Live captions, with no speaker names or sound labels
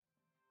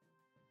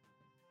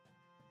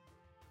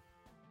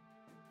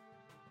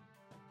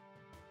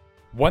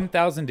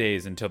1,000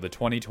 days until the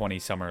 2020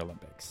 Summer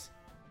Olympics.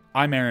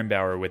 I'm Aaron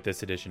Bauer with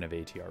this edition of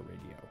ATR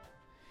Radio.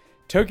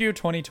 Tokyo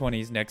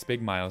 2020's next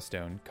big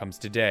milestone comes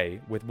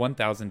today with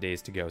 1,000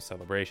 days to go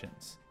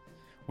celebrations.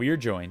 We are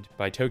joined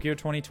by Tokyo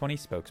 2020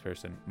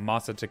 spokesperson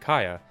Masa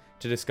Takaya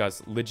to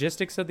discuss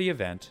logistics of the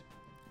event,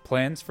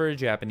 plans for a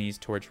Japanese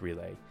torch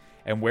relay,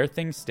 and where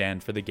things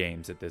stand for the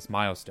games at this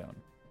milestone.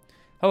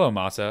 Hello,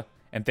 Masa,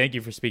 and thank you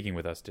for speaking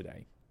with us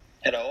today.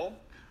 Hello.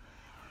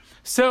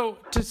 So,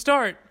 to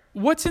start,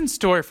 what's in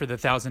store for the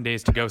 1,000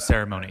 Days to Go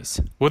ceremonies?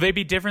 Will they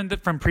be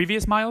different from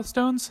previous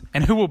milestones?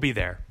 And who will be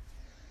there?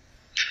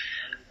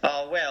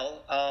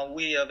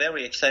 We are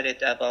very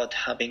excited about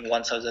having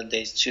 1,000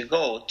 days to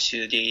go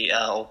to the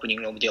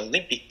opening of the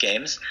Olympic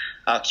Games.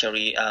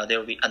 Actually, there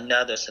will be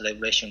another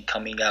celebration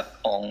coming up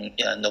on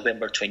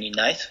November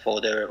 29th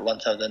for the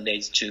 1,000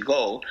 days to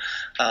go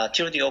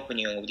till the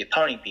opening of the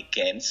Paralympic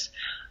Games.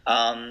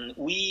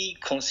 We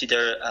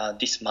consider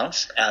this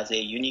month as a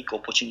unique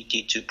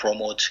opportunity to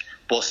promote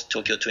both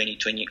Tokyo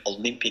 2020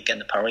 Olympic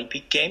and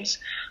Paralympic Games.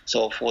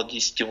 So for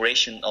this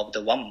duration of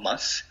the 1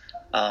 month,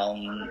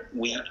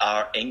 we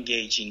are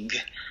engaging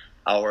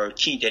our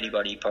key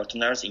delivery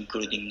partners,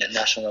 including the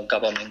national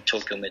government,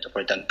 Tokyo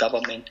Metropolitan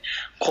Government,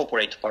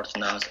 corporate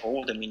partners,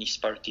 all the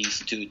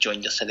municipalities to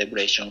join the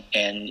celebration.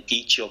 And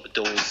each of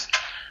those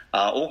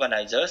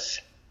organizers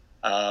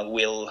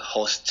will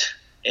host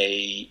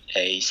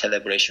a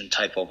celebration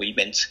type of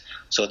event.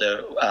 So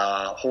the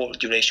whole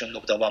duration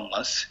of the 1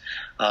 month,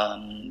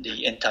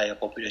 the entire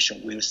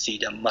population will see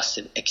the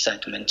massive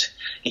excitement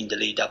in the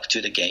lead up to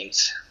the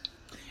games.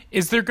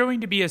 Is there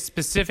going to be a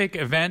specific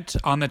event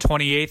on the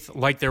 28th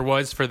like there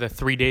was for the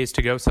 3 days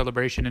to go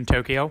celebration in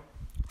Tokyo?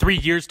 3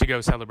 years to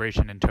go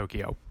celebration in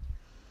Tokyo.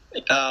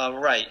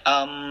 Right.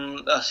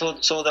 So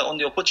on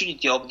the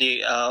opportunity of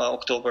the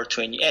October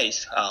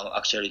 28th,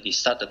 actually this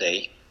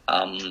Saturday,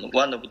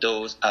 one of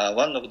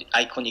the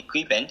iconic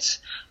events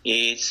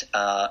is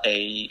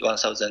a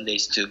 1,000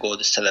 Days to Go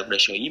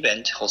celebration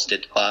event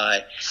hosted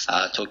by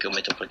Tokyo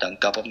Metropolitan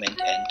Government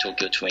and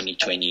Tokyo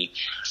 2020,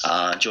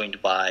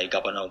 joined by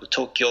Governor of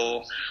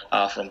Tokyo.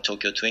 From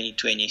Tokyo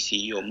 2020,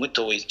 CEO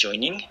Muto is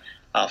joining.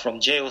 From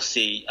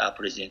JOC,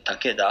 President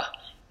Takeda,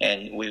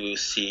 and we will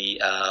see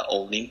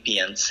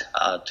Olympians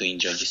to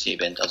enjoy this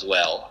event as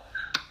well.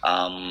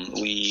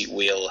 We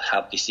will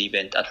have this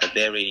event at the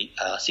very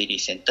city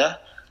center,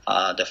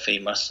 the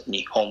famous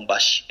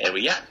Nihonbashi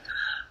area.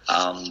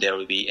 There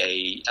will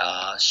be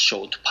a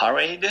short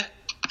parade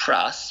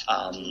plus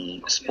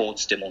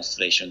sports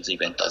demonstrations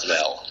event as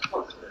well.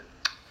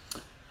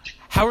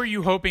 How are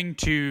you hoping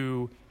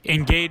to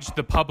engage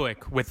the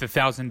public with the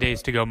 1,000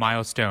 Days to Go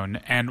milestone,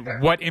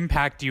 and what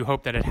impact do you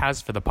hope that it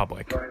has for the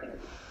public?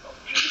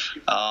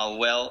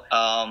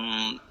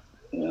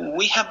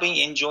 We have been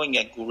enjoying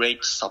a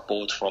great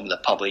support from the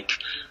public.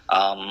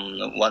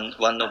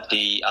 One of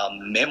the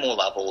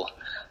memorable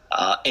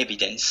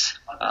evidence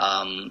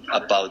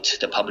about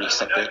the public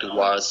support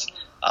was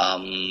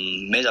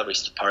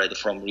medalist parade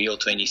from Rio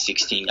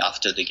 2016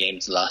 after the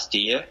games last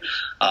year.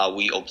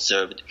 We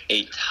observed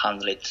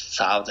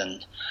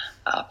 800,000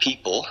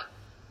 people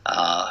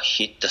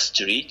hit the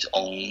street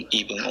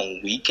even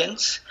on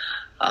weekends.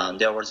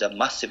 There was a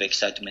massive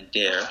excitement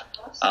there.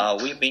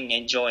 We've been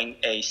enjoying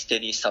a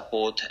steady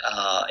support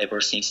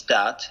ever since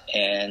that,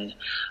 and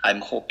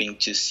I'm hoping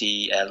to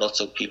see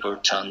lots of people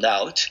turned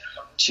out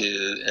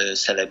to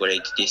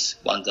celebrate this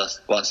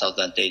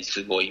 1,000 Days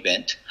to Go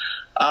event.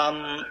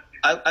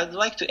 I'd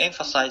like to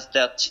emphasize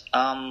that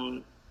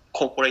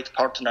corporate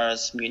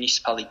partners,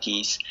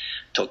 municipalities,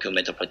 Tokyo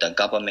Metropolitan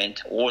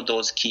Government, all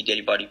those key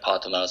delivery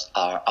partners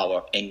are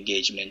our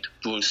engagement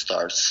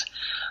boosters.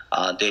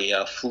 They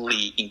are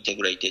fully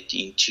integrated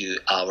into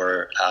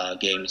our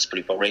games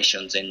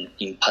preparations, and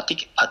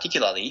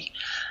particularly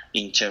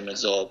in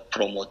terms of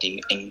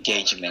promoting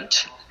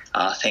engagement.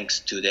 Thanks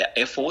to their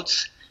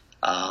efforts,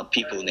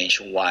 people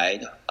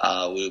nationwide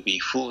will be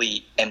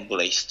fully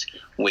embraced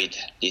with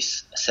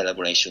these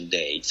celebration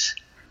days.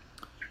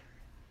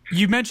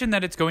 You mentioned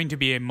that it's going to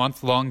be a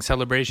month-long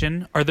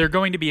celebration. Are there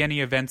going to be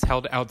any events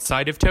held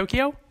outside of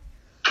Tokyo?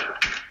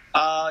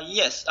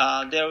 Yes,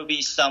 there will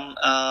be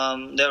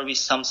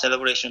some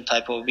celebration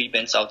type of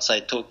events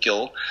outside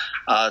Tokyo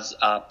as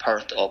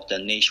part of the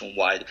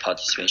nationwide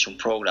participation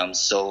program.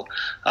 So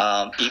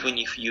even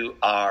if you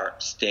are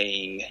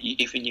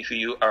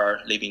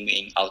living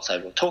in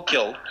outside of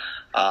Tokyo,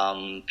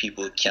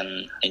 people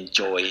can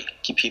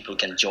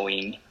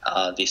join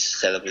these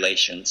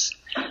celebrations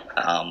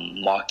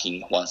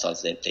marking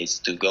 1,000 days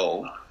to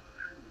go.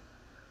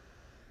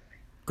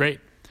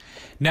 Great.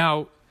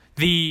 Now,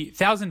 the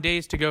 1,000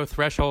 Days to Go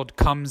threshold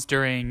comes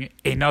during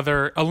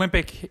another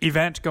Olympic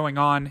event going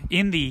on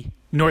in the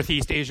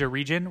Northeast Asia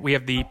region. We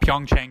have the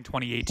Pyeongchang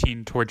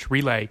 2018 Torch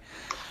Relay.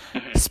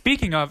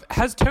 Speaking of,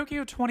 has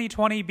Tokyo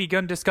 2020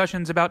 begun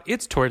discussions about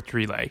its torch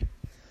relay?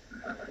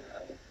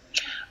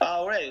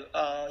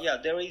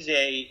 There is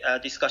a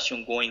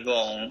discussion going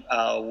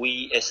on.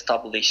 We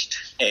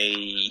established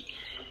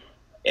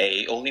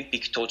a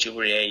Olympic torch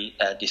relay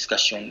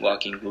discussion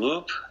working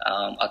group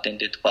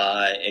attended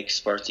by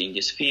experts in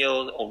this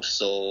field,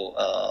 also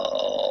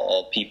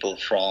people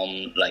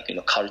from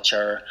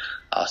culture,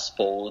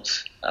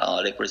 sports,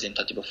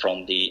 representative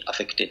from the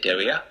affected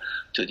area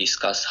to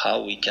discuss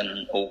how we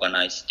can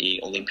organize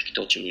the Olympic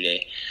torch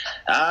relay.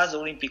 As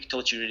Olympic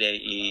torch relay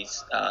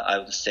is, I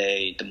would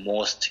say, the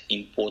most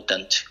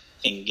important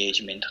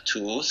engagement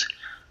tools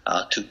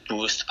to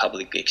boost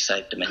public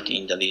excitement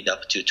in the lead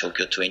up to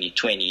Tokyo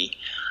 2020.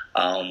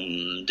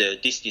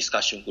 This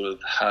discussion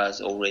group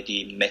has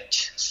already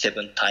met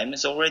 7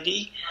 times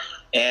already,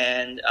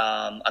 and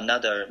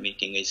another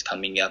meeting is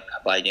coming up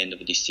by the end of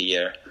this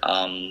year.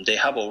 They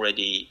have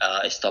already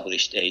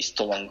established a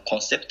strong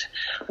concept,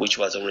 which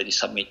was already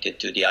submitted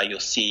to the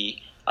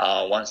IOC.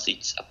 Once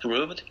it's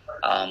approved,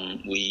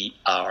 we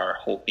are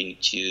hoping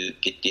to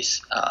get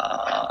this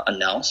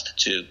announced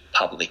to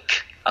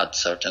public at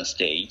certain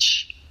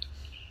stage.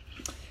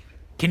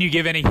 Can you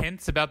give any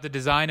hints about the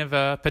design of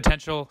a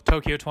potential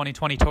Tokyo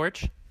 2020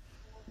 torch?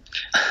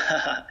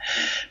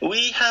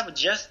 We have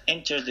just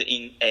entered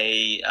in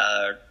a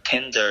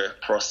tender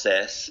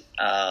process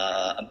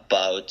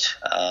about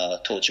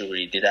torch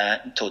relay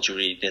design.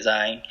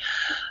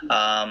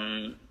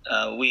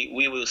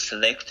 We will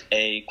select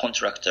a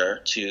contractor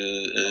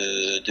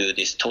to do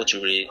this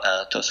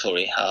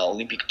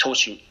Olympic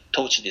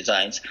torch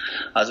designs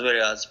as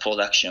well as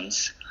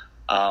productions.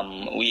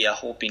 We are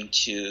hoping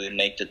to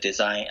make the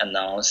design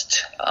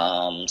announced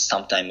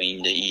sometime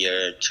in the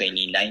year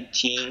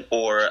 2019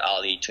 or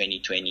early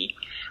 2020.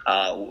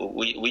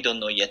 We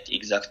don't know yet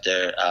exact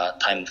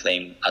time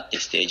frame at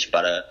this stage,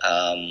 but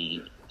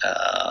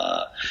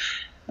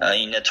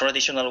in a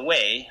traditional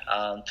way,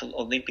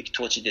 Olympic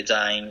torch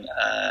design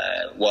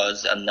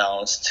was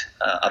announced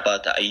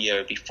about a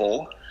year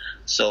before.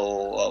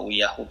 So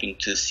we are hoping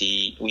to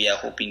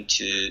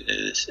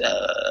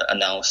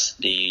announce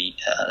the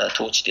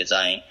torch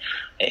design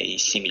a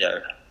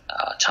similar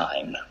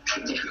time.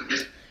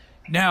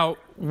 Now,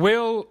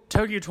 will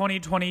Tokyo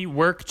 2020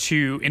 work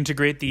to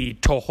integrate the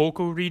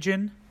Tohoku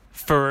region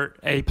for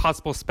a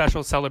possible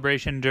special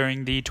celebration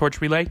during the torch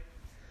relay?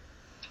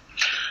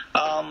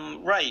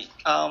 Right.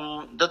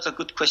 That's a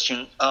good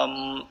question.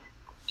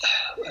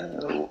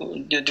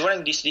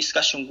 During these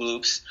discussion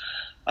groups,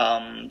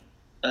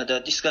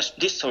 the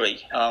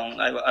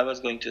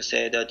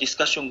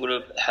discussion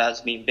group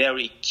has been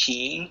very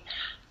keen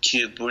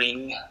to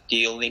bring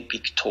the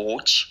Olympic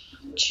torch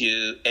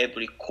to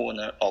every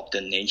corner of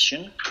the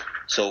nation.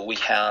 So we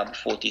have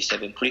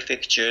 47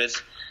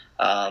 prefectures.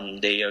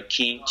 They are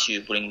keen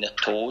to bring the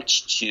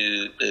torch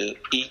to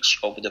each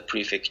of the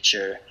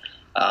prefecture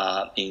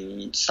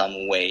in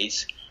some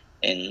ways.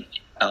 And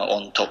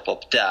on top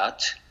of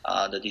that,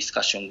 the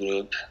discussion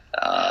group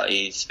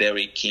is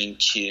very keen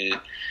to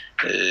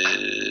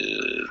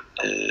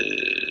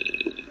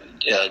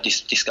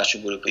this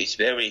discussion group is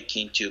very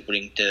keen to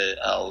bring the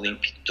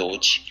Olympic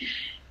torch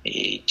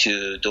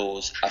to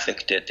those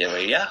affected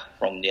area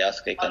from the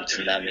earthquake and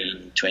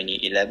tsunami in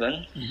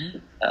 2011,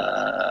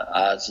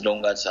 as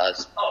long as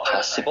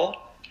possible.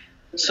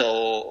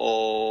 So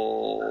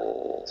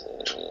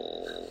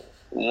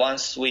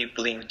once we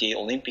bring the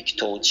Olympic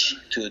torch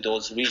to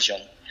those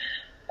regions,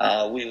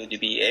 we would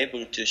be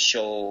able to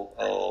show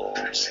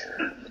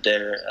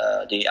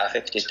the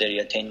affected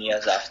area 10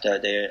 years after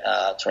their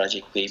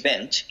tragic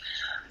event,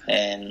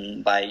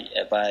 and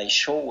by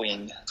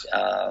showing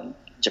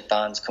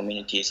Japan's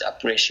community's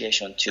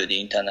appreciation to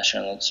the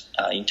international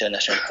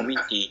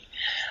community,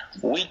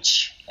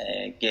 which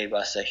gave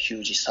us a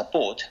huge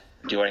support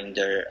during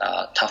their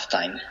tough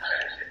time.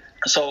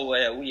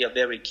 So we are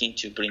very keen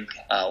to bring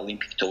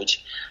Olympic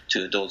torch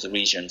to those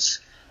regions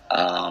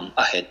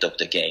ahead of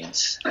the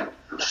games.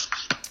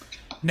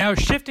 Now,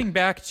 shifting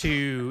back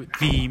to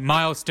the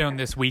milestone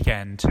this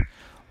weekend,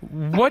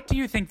 what do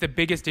you think the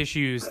biggest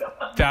issues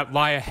that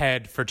lie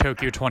ahead for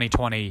Tokyo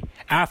 2020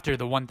 after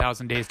the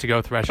 1,000 days to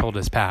go threshold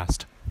is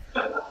passed?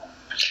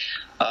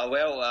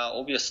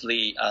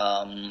 Obviously,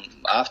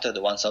 after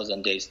the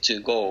 1,000 days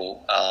to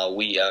go,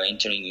 we are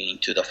entering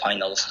into the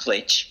final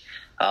stretch.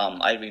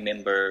 I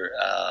remember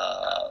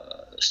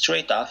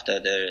straight after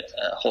the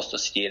host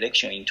city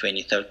election in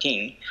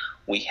 2013,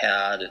 we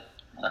had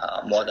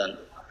more than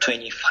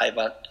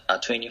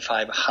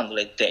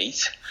 2,500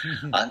 days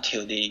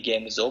until the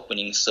game's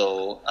opening.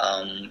 So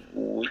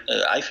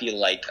I feel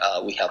like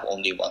we have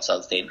only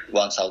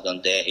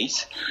 1,000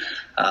 days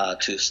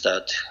to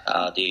start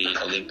the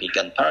Olympic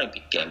and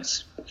Paralympic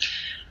Games.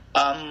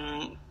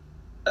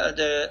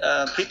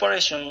 The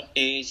preparation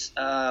is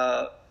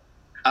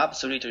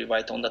absolutely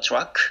right on the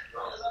track,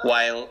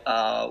 while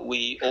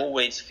we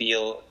always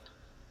feel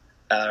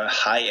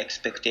high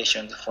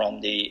expectations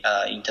from the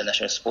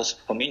international sports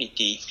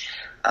community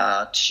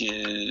to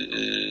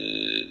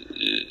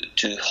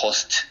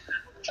host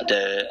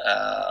the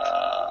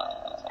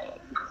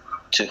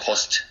to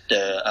host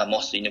the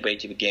most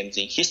innovative games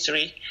in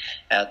history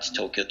at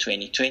Tokyo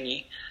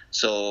 2020.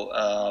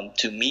 So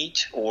to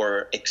meet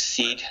or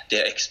exceed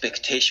their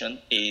expectation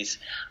is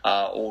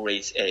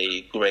always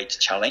a great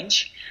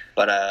challenge.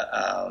 But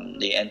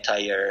the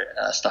entire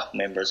staff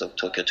members of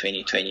Tokyo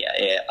 2020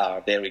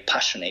 are very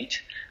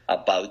passionate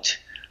about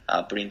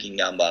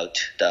bringing about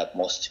the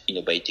most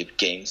innovative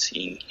games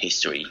in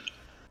history.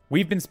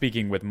 We've been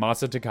speaking with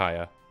Masa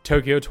Takaya,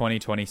 Tokyo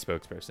 2020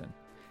 spokesperson.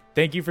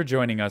 Thank you for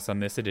joining us on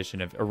this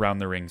edition of Around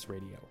the Rings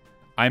Radio.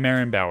 I'm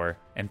Aaron Bauer,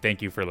 and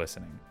thank you for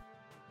listening.